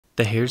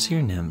The Hare's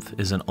Ear Nymph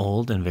is an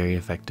old and very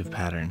effective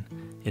pattern.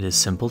 It is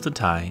simple to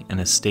tie and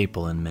a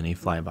staple in many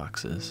fly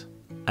boxes.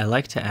 I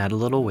like to add a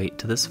little weight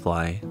to this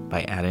fly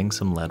by adding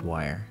some lead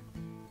wire.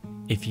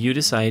 If you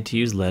decide to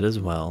use lead as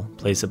well,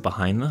 place it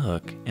behind the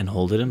hook and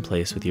hold it in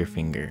place with your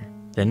finger.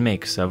 Then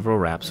make several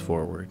wraps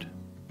forward.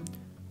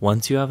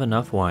 Once you have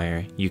enough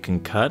wire, you can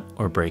cut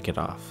or break it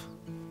off.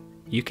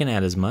 You can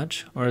add as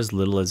much or as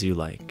little as you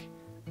like,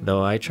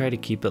 though I try to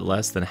keep it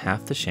less than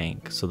half the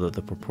shank so that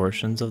the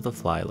proportions of the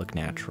fly look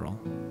natural.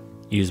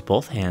 Use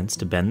both hands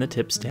to bend the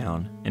tips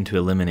down and to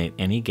eliminate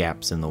any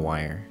gaps in the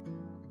wire.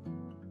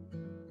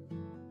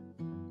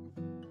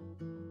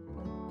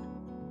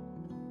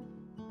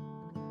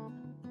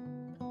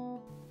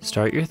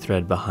 Start your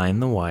thread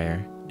behind the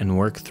wire and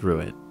work through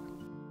it.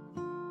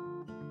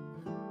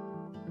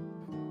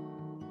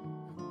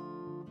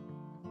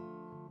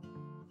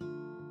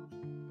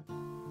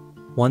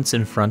 Once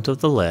in front of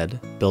the lead,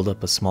 build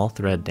up a small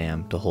thread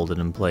dam to hold it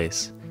in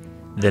place.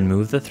 Then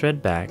move the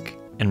thread back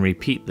and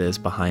repeat this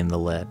behind the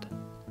lead.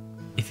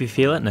 If you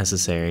feel it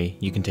necessary,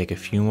 you can take a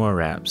few more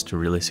wraps to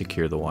really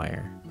secure the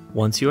wire.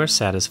 Once you are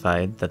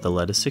satisfied that the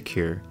lead is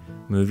secure,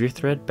 move your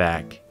thread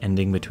back,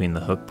 ending between the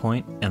hook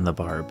point and the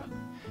barb.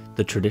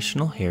 The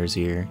traditional hare's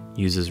ear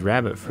uses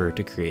rabbit fur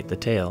to create the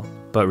tail,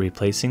 but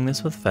replacing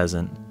this with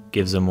pheasant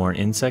gives a more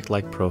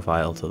insect-like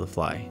profile to the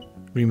fly.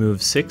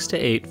 Remove 6 to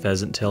 8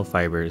 pheasant tail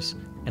fibers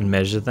and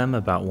measure them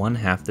about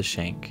 1/2 the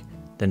shank,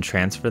 then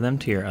transfer them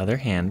to your other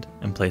hand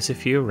and place a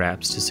few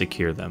wraps to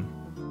secure them.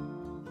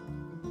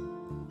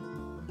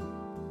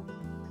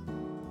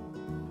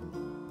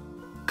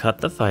 Cut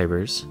the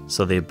fibers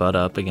so they butt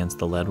up against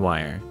the lead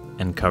wire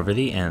and cover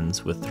the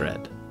ends with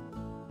thread.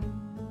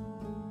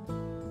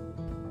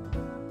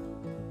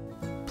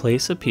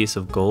 Place a piece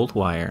of gold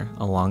wire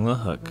along the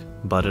hook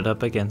butted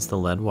up against the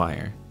lead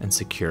wire and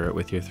secure it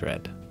with your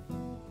thread.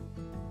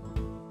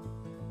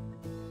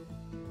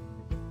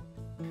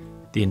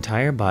 The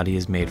entire body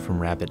is made from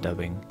rabbit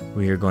dubbing.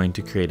 We are going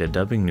to create a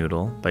dubbing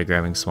noodle by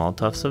grabbing small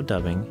tufts of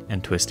dubbing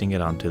and twisting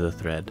it onto the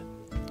thread.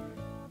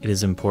 It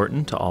is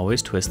important to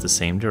always twist the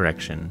same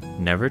direction,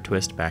 never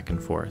twist back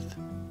and forth.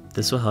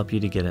 This will help you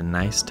to get a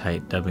nice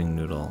tight dubbing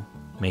noodle,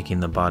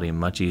 making the body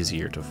much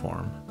easier to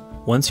form.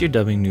 Once your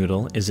dubbing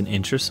noodle is an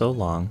inch or so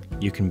long,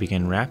 you can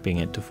begin wrapping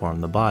it to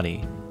form the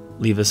body.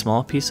 Leave a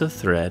small piece of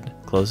thread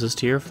closest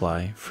to your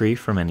fly, free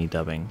from any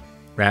dubbing.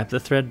 Wrap the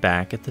thread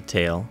back at the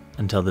tail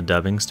until the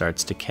dubbing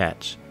starts to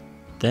catch.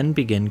 Then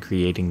begin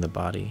creating the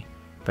body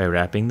by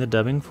wrapping the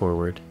dubbing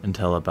forward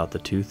until about the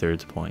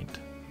 2/3 point.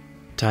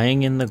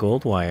 Tying in the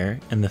gold wire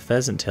and the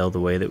pheasant tail the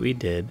way that we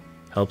did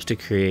helps to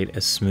create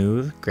a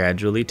smooth,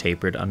 gradually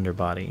tapered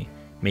underbody,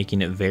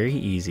 making it very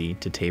easy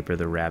to taper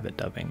the rabbit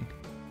dubbing.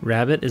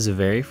 Rabbit is a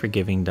very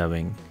forgiving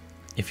dubbing.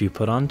 If you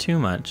put on too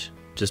much,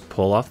 just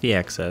pull off the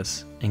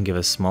excess and give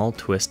a small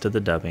twist to the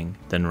dubbing,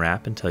 then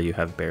wrap until you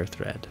have bare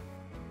thread.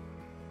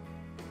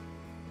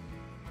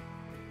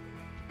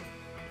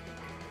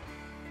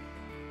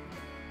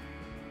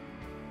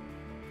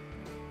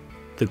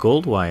 The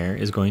gold wire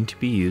is going to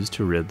be used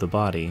to rib the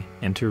body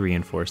and to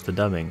reinforce the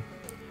dubbing.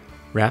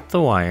 Wrap the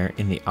wire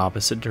in the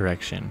opposite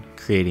direction,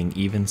 creating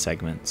even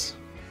segments.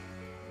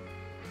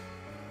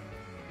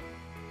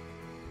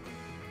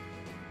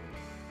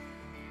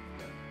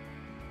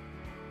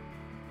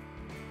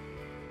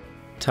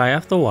 Tie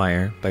off the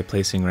wire by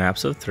placing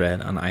wraps of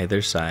thread on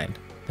either side,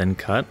 then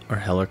cut or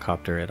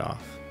helicopter it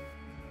off.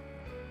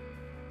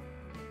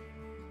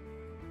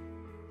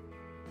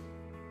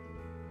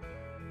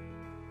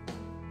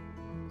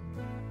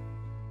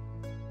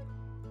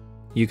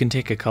 You can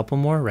take a couple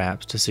more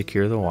wraps to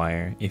secure the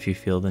wire if you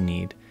feel the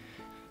need.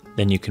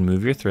 Then you can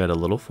move your thread a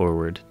little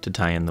forward to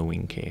tie in the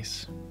wing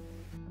case.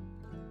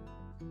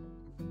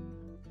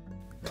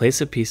 Place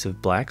a piece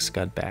of black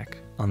scud back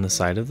on the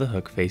side of the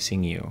hook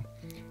facing you.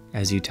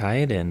 As you tie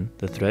it in,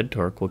 the thread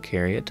torque will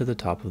carry it to the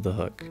top of the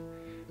hook.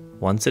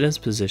 Once it is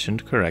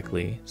positioned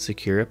correctly,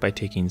 secure it by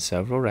taking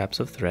several wraps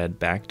of thread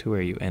back to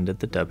where you ended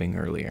the dubbing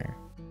earlier.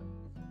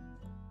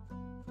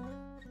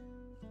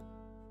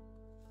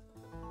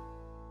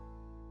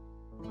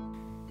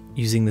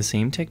 Using the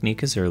same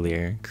technique as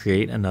earlier,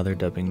 create another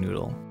dubbing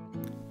noodle.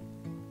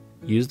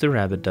 Use the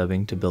rabbit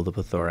dubbing to build up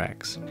a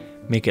thorax.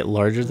 Make it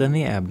larger than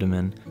the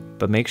abdomen,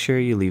 but make sure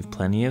you leave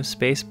plenty of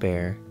space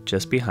bare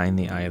just behind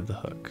the eye of the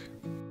hook.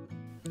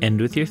 End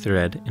with your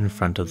thread in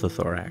front of the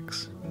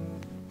thorax.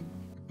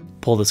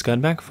 Pull the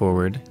scud back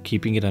forward,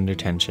 keeping it under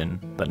tension,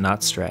 but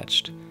not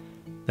stretched.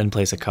 Then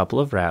place a couple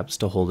of wraps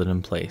to hold it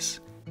in place.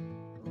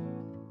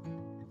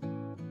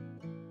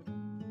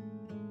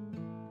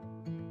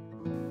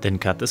 Then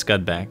cut the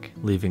scud back,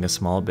 leaving a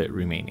small bit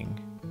remaining.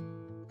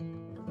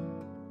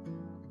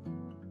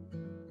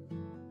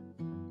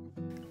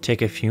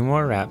 Take a few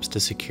more wraps to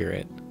secure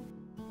it.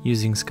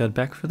 Using scud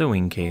back for the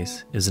wing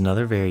case is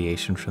another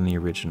variation from the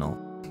original,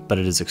 but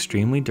it is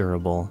extremely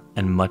durable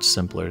and much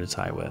simpler to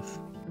tie with.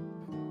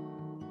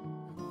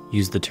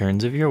 Use the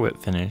turns of your whip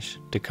finish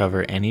to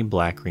cover any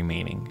black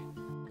remaining.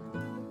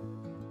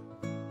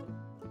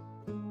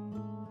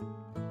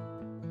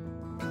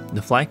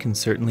 The fly can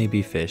certainly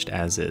be fished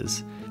as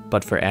is,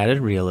 but for added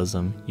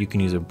realism, you can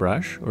use a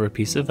brush or a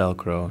piece of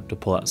Velcro to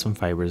pull out some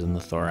fibers in the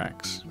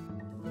thorax.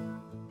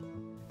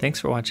 Thanks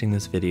for watching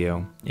this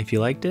video. If you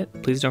liked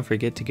it, please don't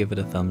forget to give it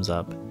a thumbs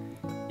up.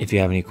 If you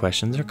have any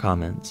questions or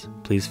comments,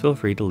 please feel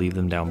free to leave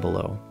them down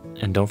below.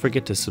 And don't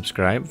forget to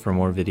subscribe for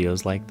more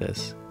videos like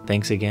this.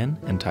 Thanks again,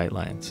 and tight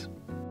lines.